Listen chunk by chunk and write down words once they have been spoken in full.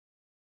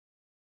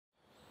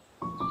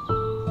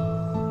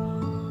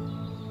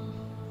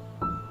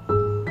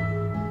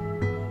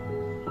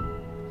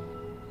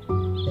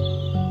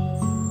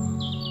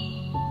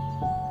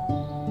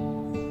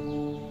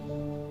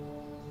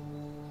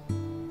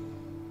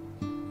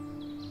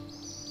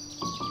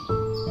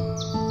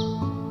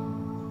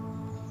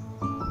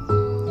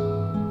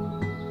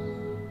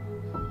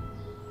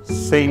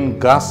St.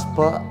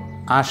 Gaspar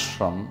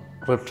Ashram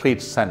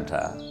Retreat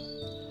Center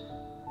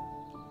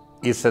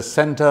is a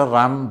center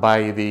run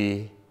by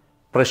the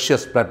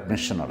Precious Blood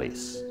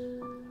Missionaries.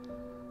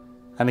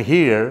 And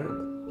here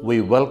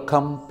we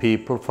welcome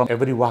people from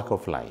every walk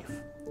of life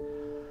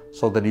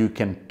so that you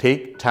can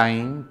take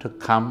time to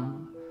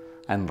come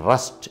and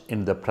rest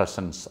in the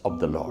presence of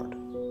the Lord.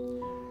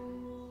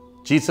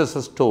 Jesus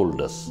has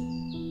told us,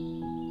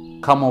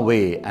 come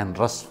away and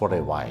rest for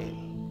a while.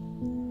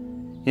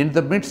 In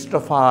the midst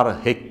of our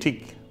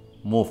hectic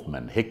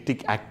movement,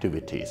 hectic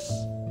activities,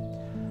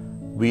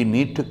 we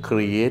need to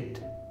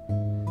create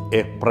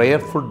a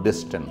prayerful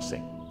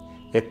distancing,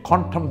 a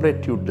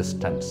contemplative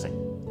distancing,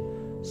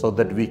 so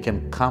that we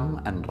can come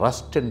and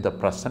rest in the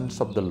presence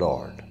of the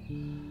Lord.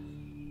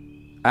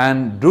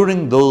 And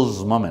during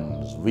those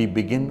moments, we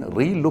begin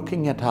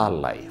re-looking at our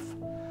life,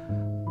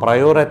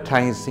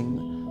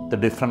 prioritizing the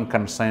different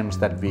concerns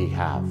that we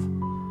have,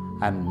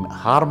 and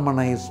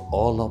harmonize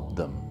all of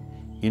them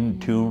in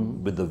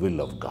tune with the will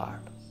of God.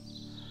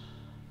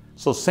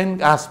 So St.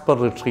 Gaspar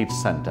Retreat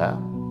Center,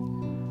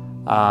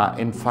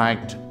 in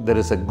fact, there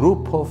is a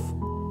group of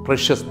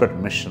Precious Blood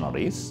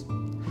Missionaries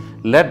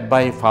led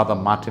by Fr.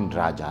 Martin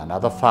and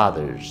other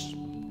fathers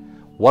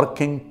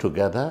working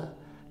together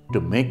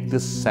to make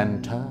this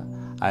center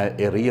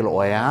a real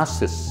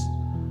oasis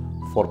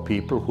for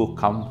people who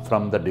come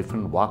from the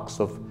different walks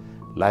of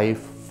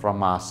life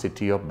from our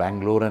city of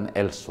Bangalore and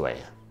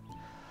elsewhere.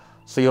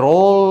 So you're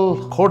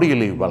all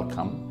cordially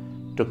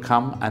welcome to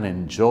come and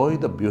enjoy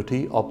the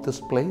beauty of this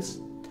place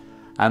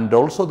and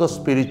also the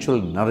spiritual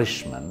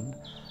nourishment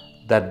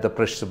that the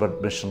Precious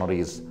Blood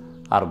Missionaries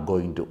are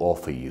going to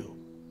offer you.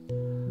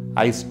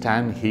 I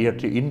stand here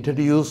to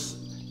introduce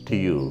to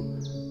you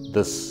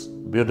this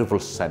beautiful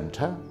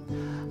center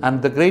and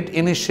the great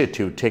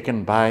initiative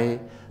taken by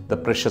the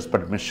Precious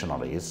Blood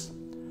Missionaries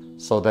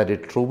so that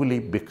it truly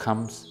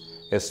becomes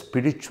a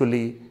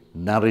spiritually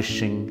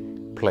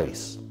nourishing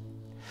place.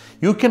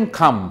 You can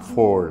come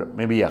for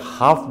maybe a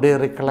half-day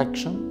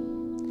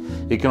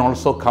recollection. You can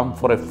also come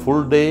for a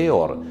full day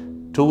or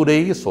 2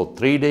 days or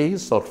 3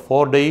 days or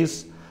 4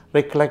 days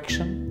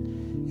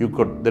recollection.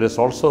 There is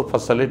also a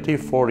facility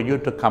for you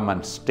to come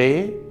and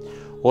stay,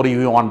 or if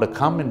you want to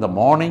come in the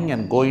morning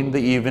and go in the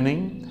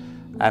evening,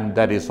 and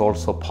that is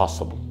also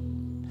possible.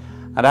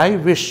 And I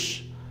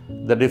wish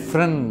the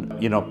different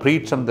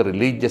priests and the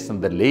religious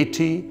and the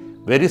laity,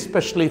 very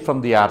especially from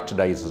the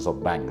Archdiocese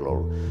of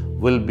Bangalore,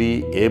 will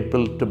be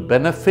able to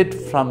benefit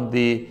from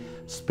the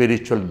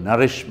spiritual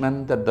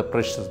nourishment that the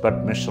Precious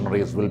Blood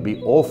Missionaries will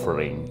be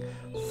offering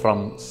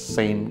from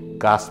St.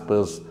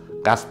 Gaspar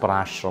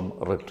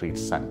Ashram Retreat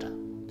Center.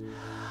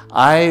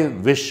 I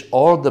wish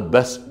all the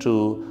best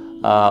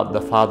to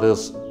the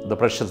fathers, the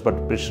Precious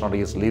Blood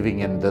Missionaries living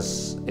in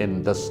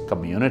this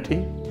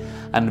community,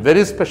 and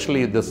very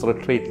especially this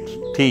retreat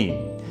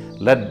team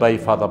led by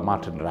Fr.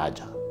 Martin.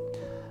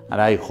 And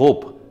I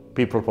hope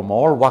people from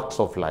all walks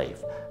of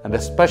life, and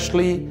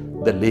especially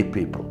the lay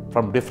people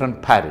from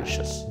different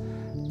parishes,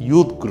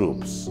 youth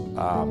groups,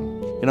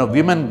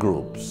 women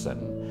groups,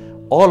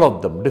 and all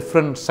of them,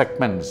 different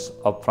segments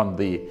from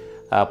the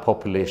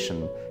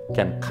population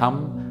can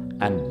come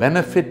and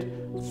benefit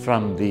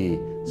from the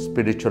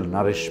spiritual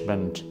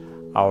nourishment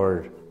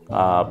our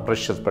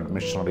Precious Blood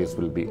Missionaries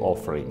will be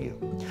offering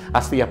you.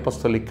 As the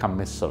Apostolic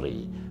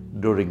Commissery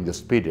during this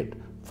period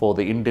for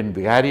the Indian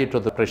Vicariate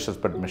of the Precious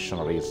Blood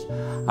Missionaries,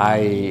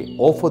 I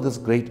offer this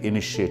great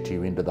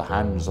initiative into the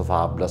hands of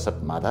our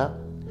Blessed Mother,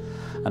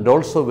 and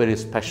also very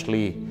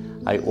especially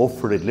I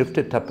lift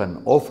it up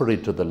and offer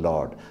it to the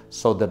Lord,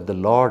 so that the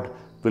Lord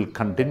will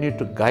continue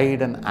to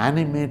guide and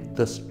animate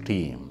this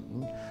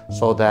team,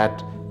 so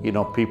that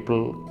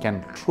people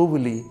can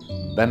truly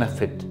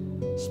benefit,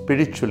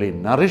 spiritually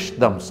nourish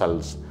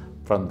themselves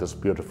from this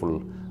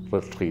beautiful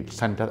retreat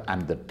center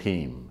and the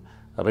team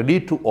ready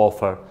to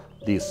offer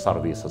these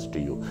services to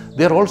you.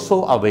 They are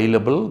also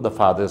available, the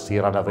fathers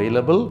here are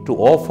available to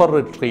offer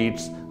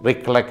retreats,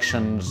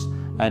 recollections,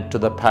 and to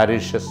the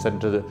parishes and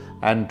to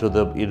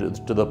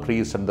the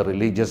priests and the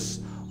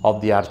religious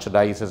of the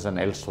Archdiocese and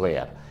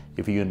elsewhere.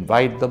 If you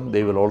invite them,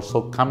 they will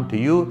also come to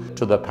you,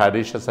 to the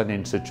parishes and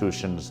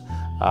institutions,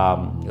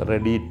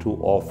 ready to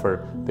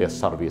offer their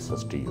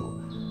services to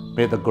you.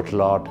 May the good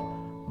Lord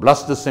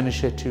bless this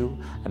initiative,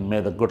 and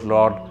may the good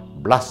Lord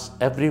bless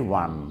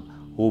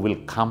everyone who will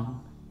come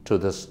to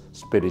this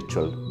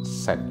spiritual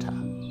center.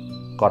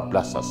 God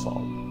bless us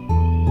all.